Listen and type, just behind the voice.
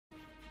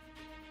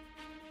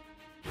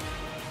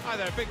Hi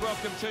there, big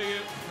welcome to you.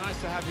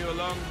 Nice to have you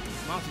along.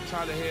 Martin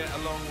Tyler here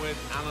along with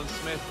Alan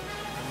Smith.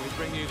 And we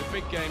bring you the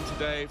big game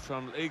today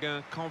from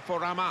Ligue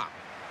Conforama.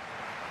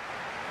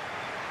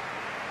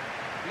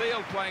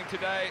 Lille playing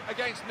today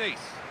against Nice.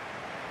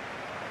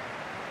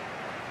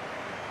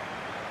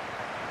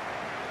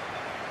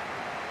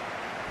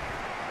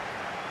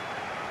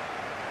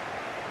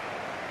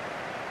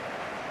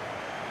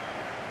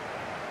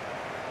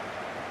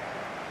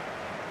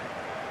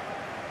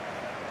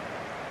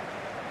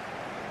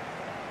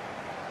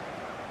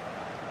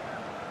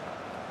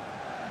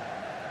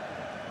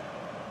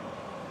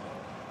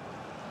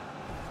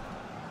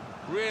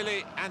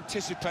 Really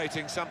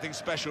anticipating something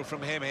special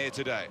from him here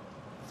today.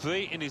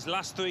 3 in his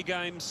last 3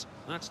 games.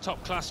 That's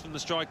top class from the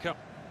striker.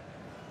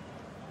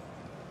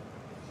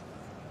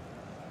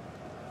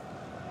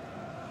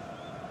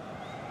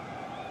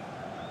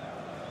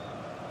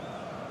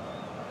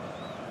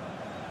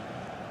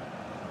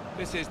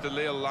 This is the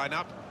Lille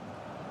lineup.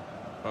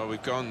 Well,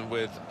 we've gone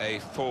with a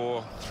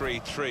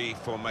 4-3-3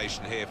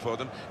 formation here for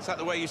them. Is that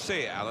the way you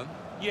see it, Alan?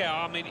 Yeah,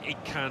 I mean,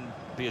 it can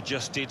be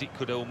adjusted. It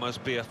could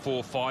almost be a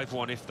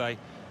 4-5-1 if they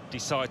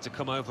decide to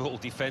come over all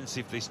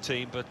defensive, this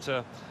team.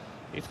 But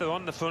if they're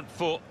on the front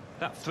foot,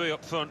 that 3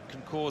 up front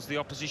can cause the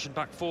opposition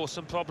back 4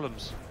 some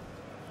problems.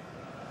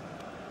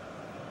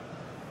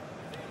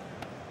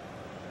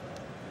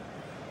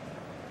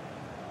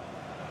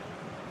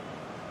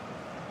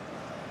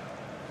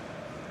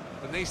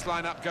 The Nice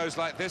lineup goes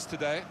like this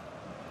today.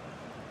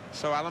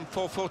 So, Alan,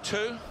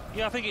 4-4-2?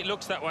 Yeah, I think it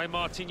looks that way,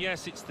 Martin.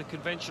 Yes, it's the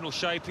conventional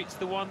shape. It's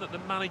the one that the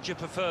manager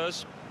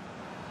prefers.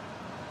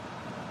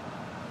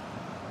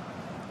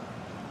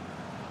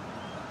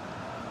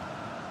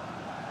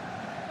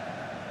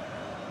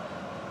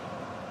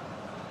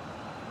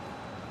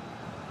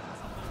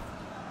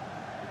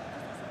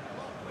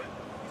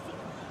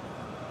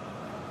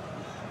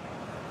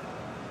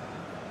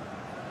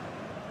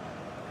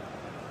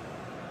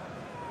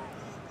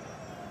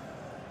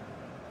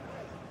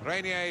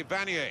 Rainier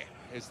Vanier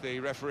is the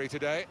referee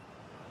today.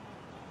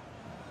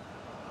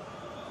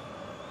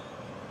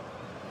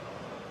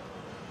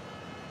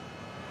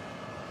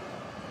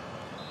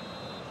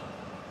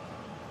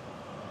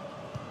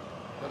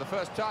 For the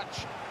first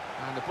touch,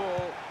 and the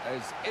ball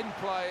is in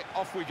play,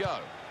 off we go.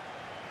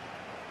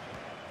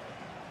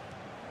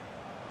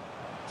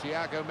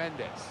 Thiago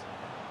Mendes.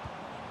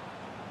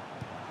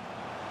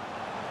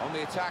 On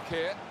the attack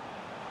here.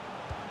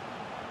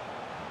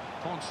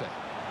 Ponce.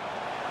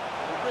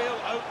 A real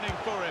opening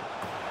for him.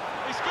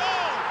 He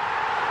scored!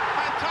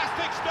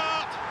 Fantastic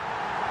start.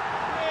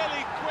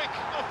 Really quick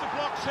off the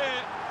blocks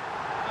here.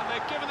 And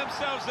they've given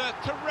themselves a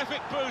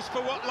terrific boost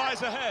for what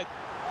lies ahead.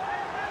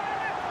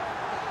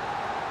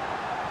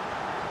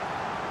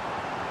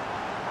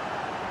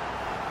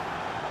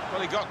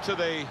 Well, he got to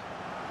the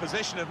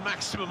position of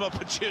maximum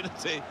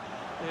opportunity.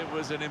 It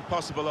was an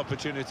impossible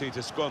opportunity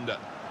to squander.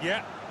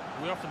 Yeah,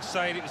 we often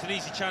say it was an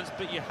easy chance,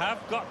 but you have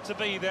got to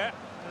be there.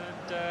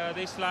 And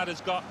this lad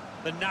has got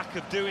the knack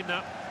of doing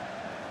that.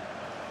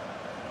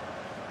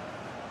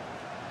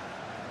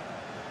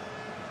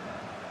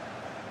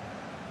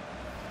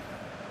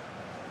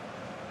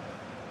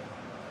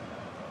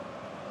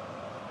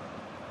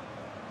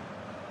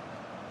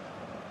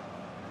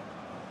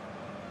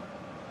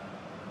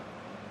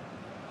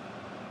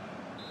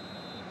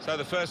 So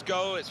the first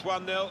goal, it's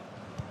 1-0.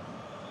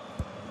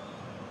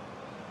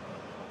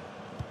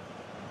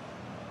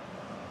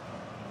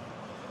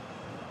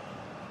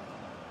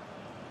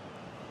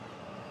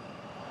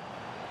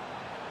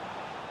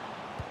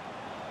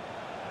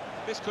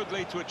 This could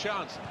lead to a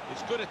chance.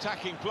 It's good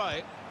attacking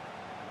play.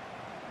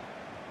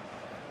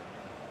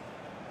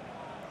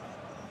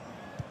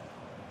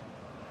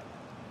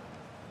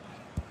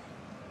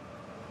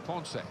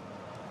 Ponce.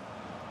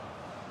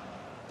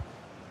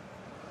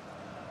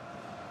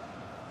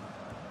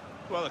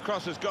 Well, the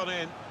cross has gone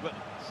in, but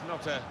it's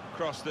not a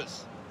cross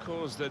that's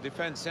caused the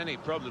defence any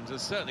problems, and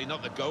certainly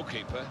not the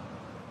goalkeeper.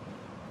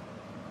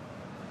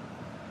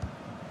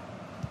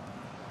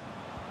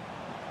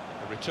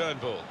 A return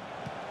ball.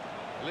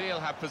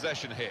 Lille have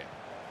possession here.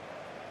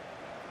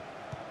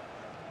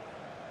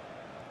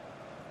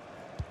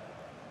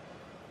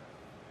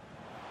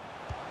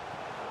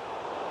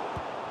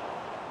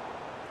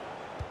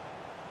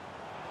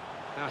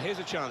 Now here's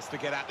a chance to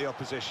get at the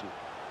opposition.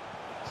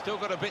 Still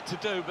got a bit to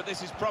do, but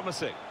this is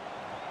promising.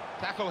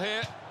 Tackle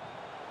here.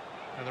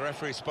 And the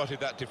referee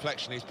spotted that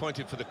deflection. He's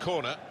pointed for the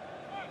corner.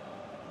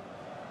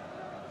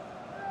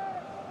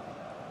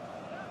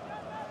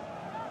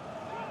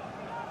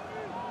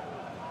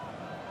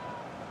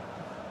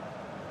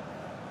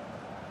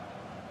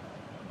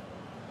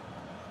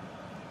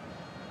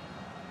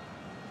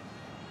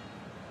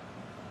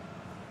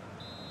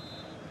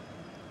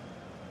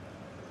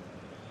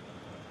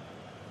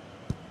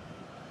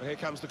 But here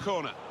comes the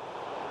corner.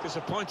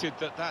 Disappointed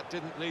that that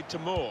didn't lead to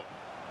more.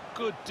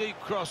 Good deep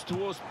cross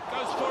towards...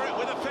 Goes for it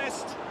with a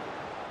fist.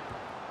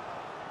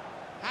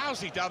 How's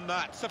he done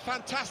that? It's a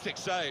fantastic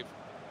save.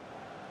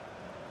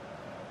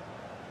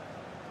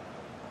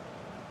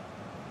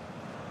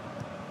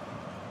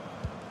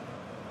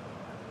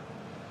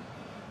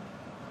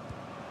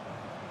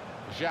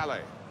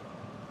 Jallet.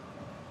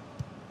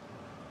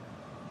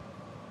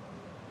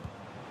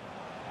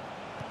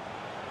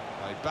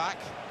 Play back.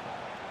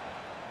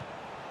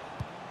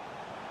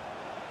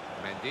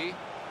 Mendy.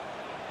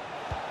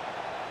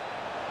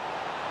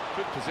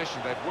 Good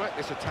position, they've worked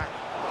this attack.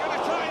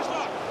 Gonna try his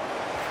luck.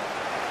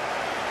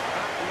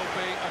 That will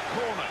be a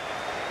corner.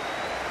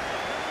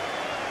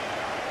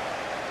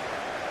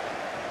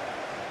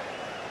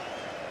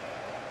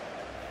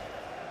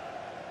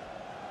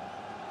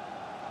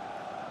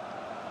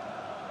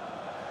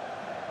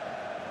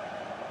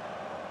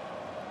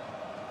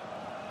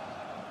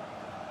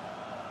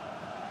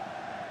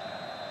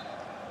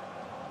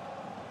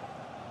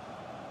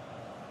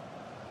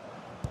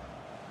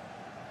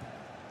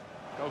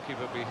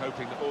 Goalkeeper be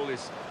hoping that all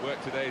his work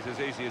today is as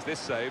easy as this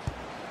save.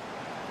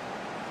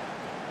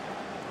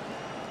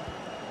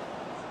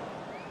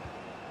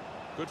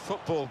 Good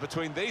football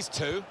between these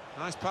two.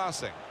 Nice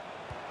passing.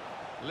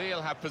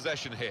 Lille have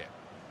possession here.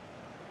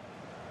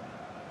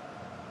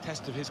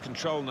 Test of his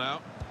control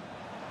now.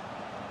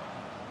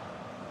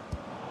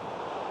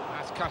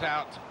 That's cut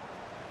out.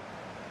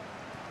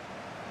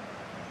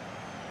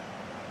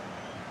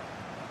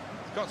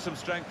 He's got some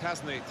strength,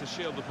 hasn't he, to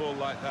shield the ball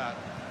like that.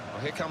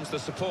 Well, here comes the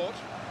support.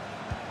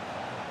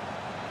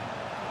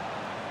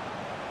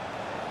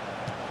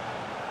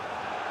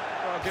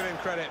 Well, I'll give him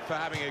credit for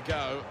having a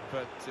go,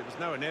 but it was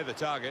nowhere near the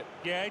target.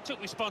 Yeah, he took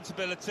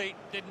responsibility,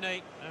 didn't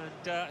he?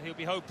 And he'll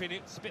be hoping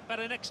it's a bit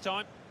better next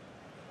time.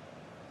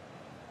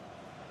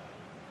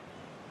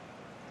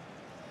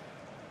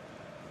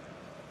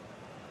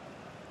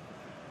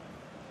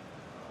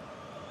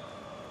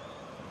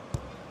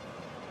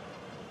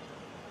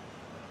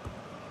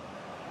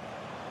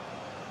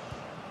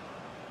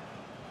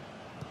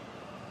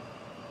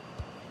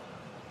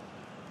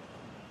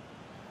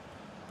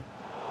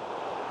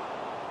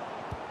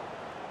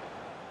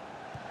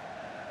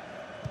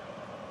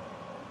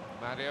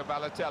 Mario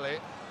Balotelli.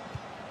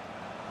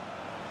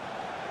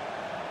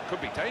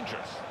 Could be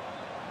dangerous.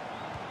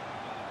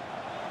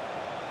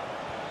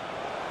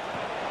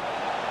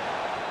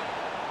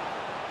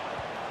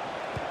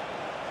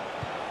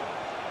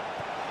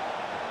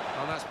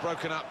 Well, that's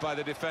broken up by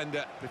the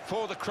defender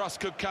before the cross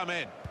could come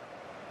in.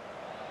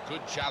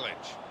 Good challenge.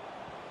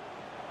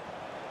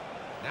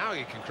 Now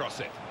he can cross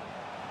it.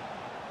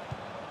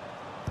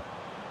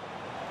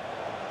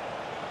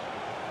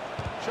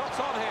 Shots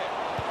on here.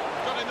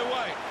 Got in the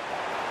way.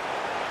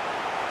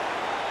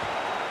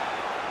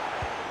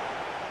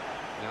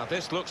 Now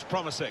this looks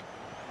promising.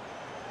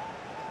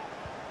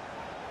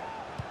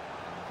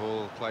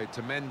 Ball played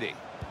to Mendy.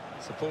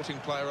 Supporting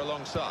player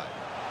alongside.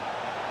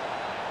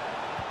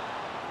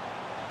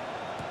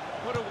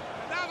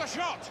 Now the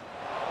shot!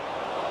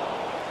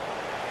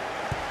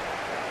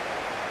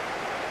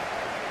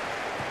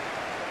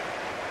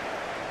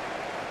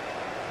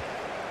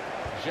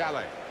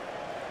 Jallet.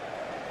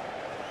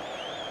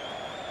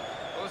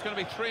 Well, there's going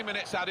to be 3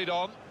 minutes added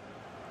on.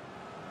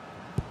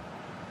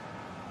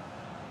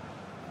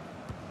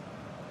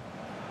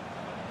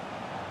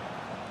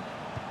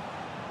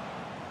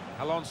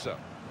 Alonso.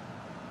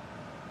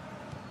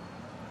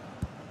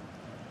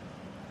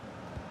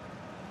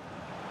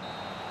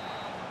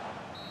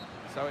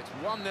 So it's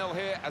 1-0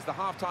 here as the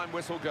half-time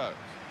whistle goes.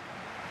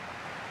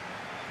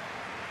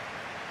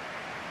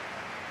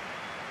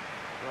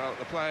 Well,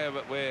 the player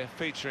that we're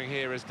featuring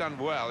here has done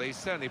well. He's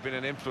certainly been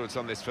an influence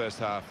on this first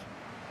half.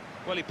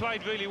 Well, he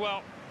played really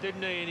well,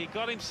 didn't he? And he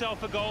got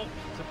himself a goal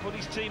to put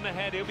his team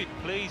ahead. He'll be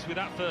pleased with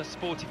that first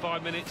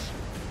 45 minutes.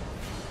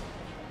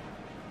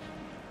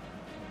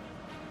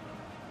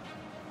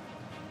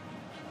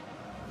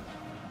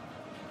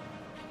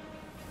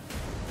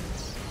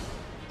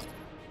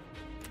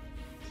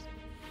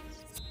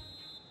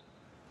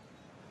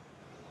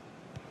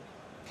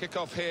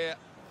 Kick-off here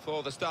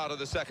for the start of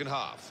the second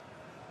half.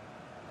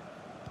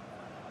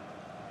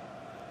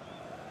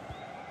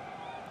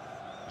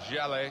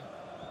 Jallet.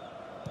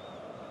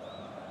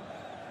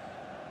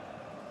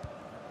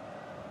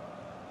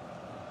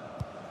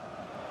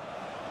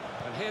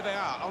 And here they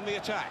are on the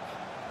attack.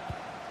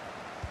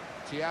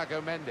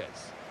 Thiago Mendes.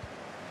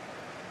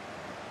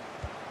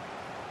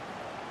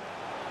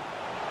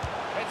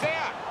 It's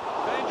here!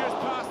 Dangerous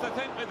pass, I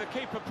think, with the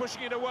keeper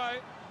pushing it away.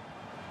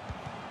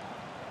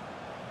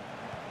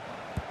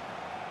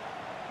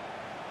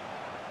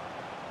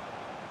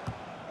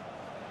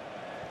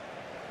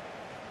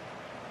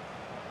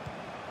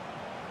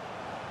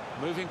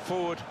 Moving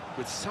forward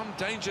with some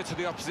danger to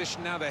the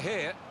opposition now they're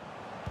here.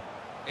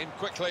 In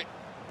quickly.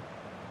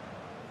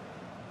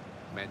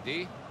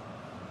 Mendy.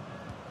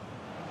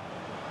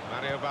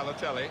 Mario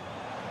Balotelli.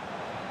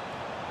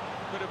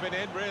 Could have been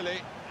in,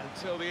 really,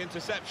 until the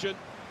interception.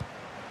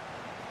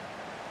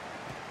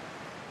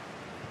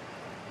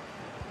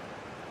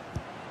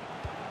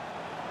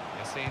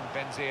 Yassine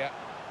Benzia.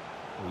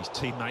 Oh, his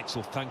teammates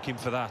will thank him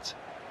for that.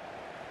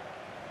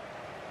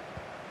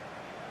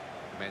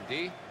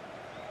 Mendy.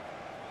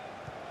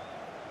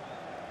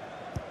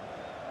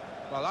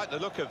 Well, I like the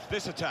look of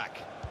this attack.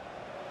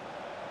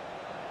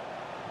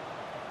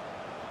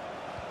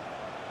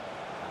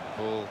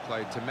 Ball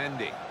played to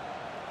Mendy.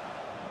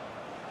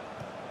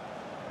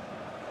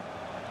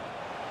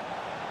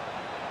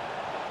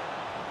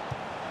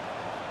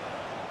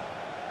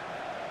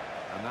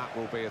 And that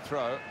will be a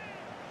throw.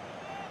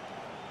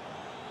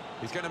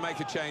 He's going to make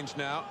a change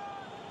now.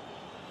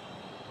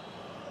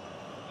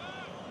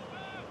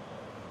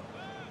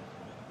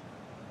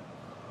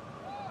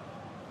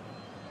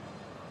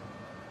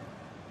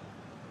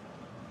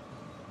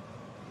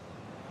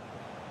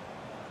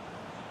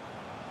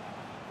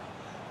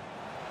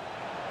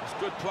 It's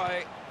good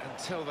play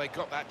until they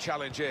got that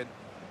challenge in.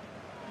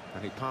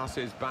 And he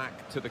passes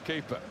back to the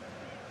keeper.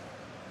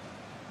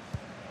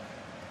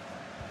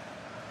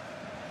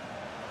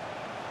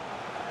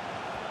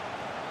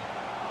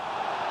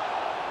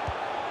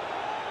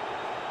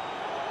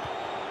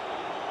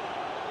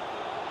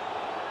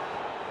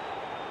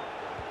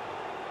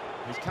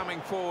 He's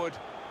coming forward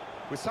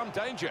with some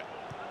danger.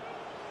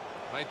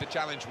 Made the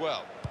challenge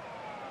well.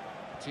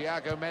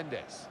 Thiago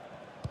Mendes.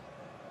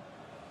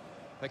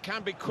 They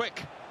can be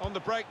quick on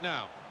the break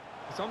now.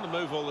 He's on the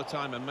move all the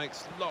time and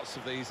makes lots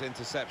of these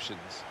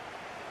interceptions.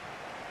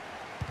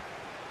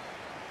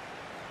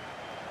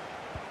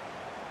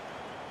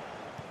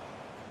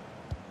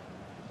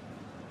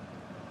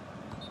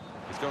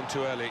 He's gone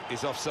too early,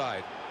 he's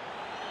offside.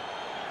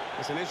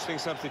 It's an interesting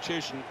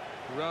substitution.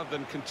 Rather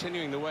than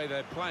continuing the way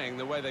they're playing,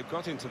 the way they've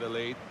got into the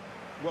lead,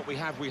 what we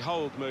have, we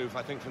hold move,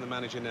 I think, from the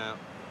manager now.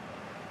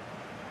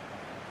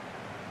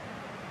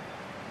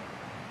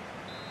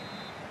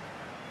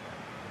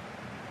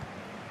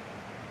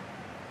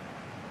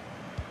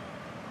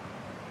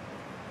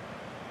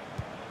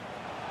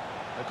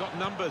 They've got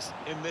numbers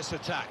in this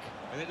attack,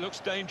 and it looks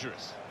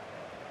dangerous.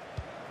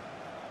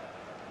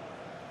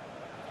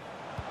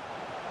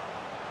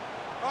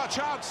 Oh,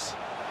 chance!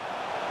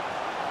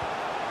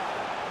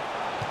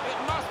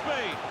 It must be,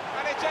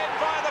 and it's in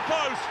via the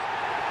post.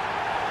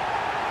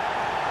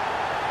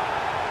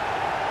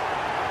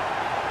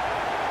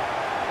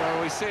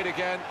 Well, we see it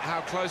again,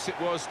 how close it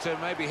was to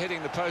maybe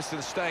hitting the post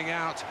and staying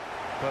out,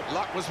 but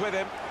luck was with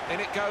him. In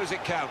it goes,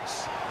 it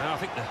counts. Now, I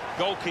think the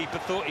goalkeeper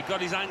thought he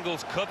got his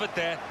angles covered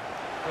there,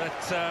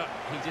 but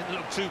he didn't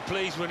look too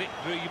pleased when it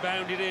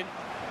rebounded in.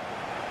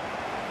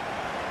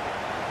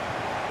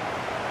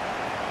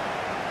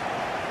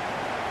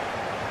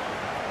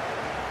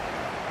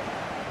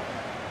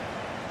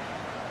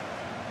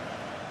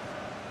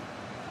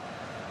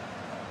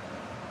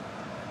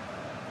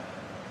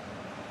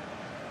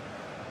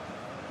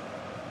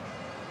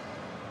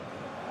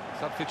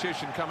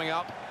 Substitution coming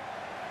up.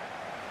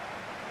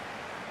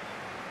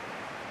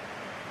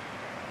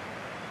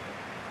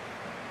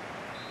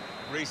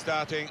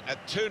 Restarting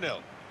at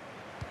 2-0.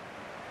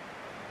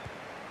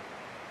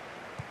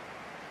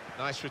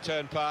 Nice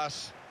return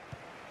pass.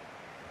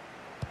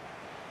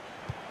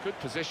 Good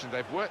position,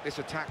 they've worked this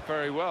attack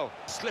very well.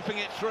 Slipping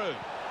it through.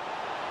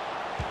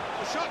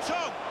 The shot's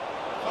on!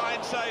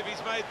 Fine save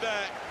he's made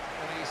there.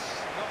 And he's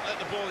not let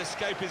the ball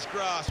escape his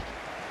grasp.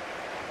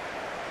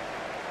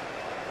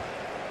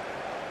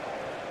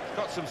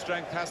 Got some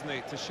strength, hasn't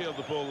he, to shield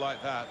the ball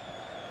like that.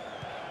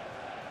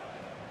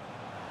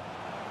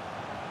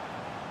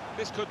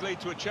 This could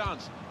lead to a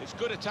chance. It's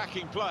good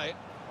attacking play.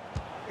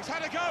 He's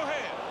had a go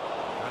here.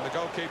 And the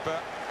goalkeeper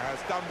has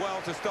done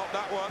well to stop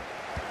that one.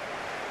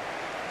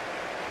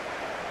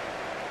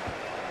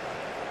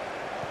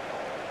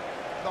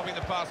 Stopping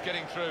the pass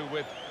getting through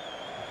with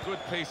good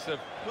piece of...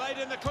 Played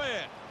in the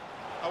clear.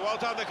 Oh, well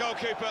done the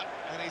goalkeeper,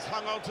 and he's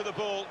hung on to the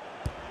ball.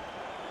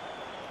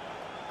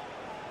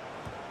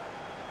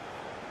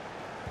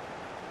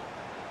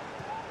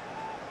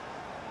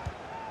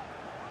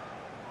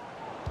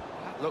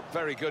 Looked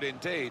very good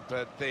indeed,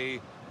 but the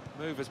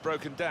move has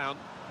broken down.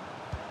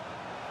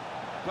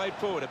 Played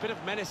forward, a bit of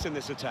menace in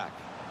this attack.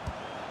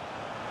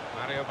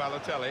 Mario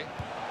Balotelli.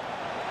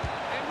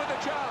 In with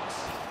a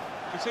chance.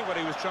 You can see what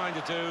he was trying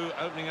to do,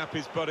 opening up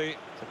his body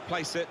to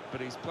place it, but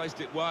he's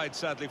placed it wide,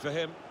 sadly for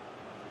him.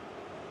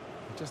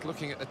 Just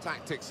looking at the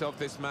tactics of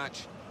this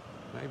match,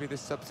 maybe this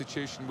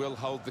substitution will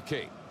hold the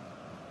key.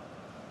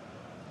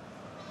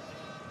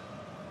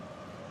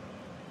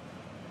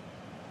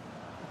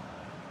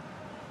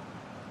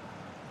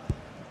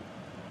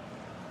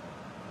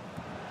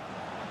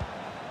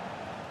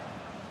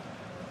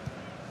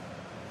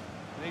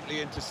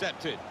 Neatly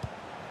intercepted.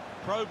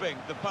 Probing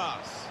the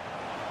pass.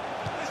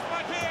 This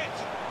might be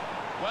it!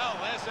 Well,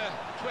 there's a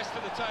twist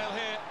of the tail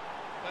here.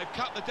 They've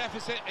cut the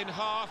deficit in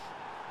half.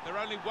 They're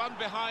only one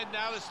behind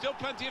now. There's still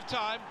plenty of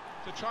time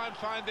to try and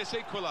find this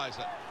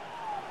equaliser.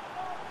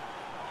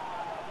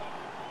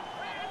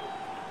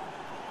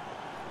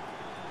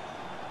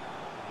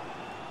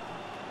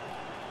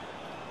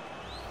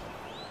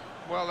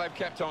 Well, they've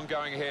kept on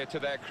going here, to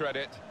their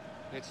credit.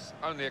 It's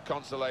only a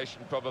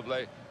consolation,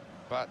 probably,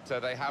 but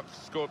they have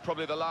scored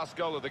probably the last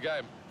goal of the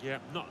game. Yeah,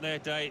 not their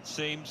day, it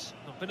seems.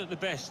 Not been at the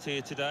best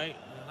here today.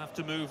 They'll have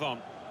to move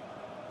on.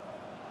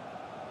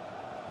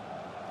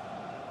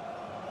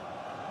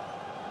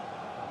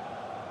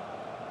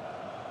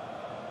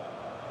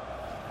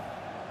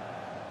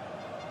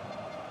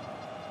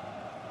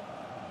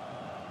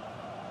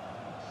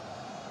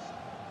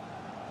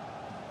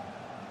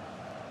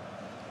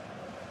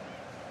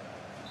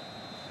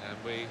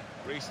 And we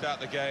restart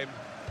the game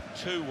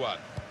 2-1.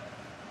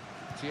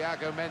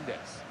 Thiago Mendes.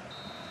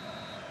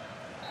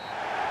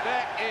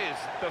 There is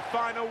the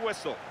final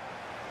whistle.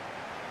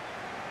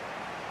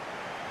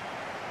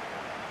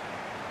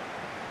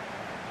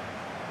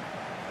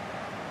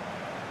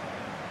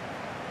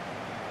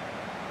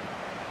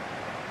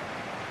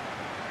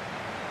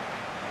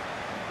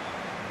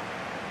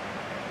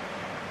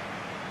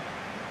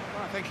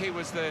 I think he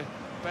was the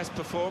best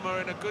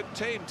performer in a good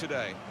team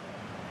today.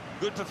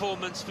 Good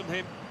performance from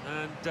him,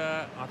 and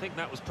I think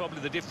that was probably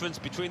the difference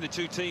between the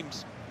two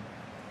teams.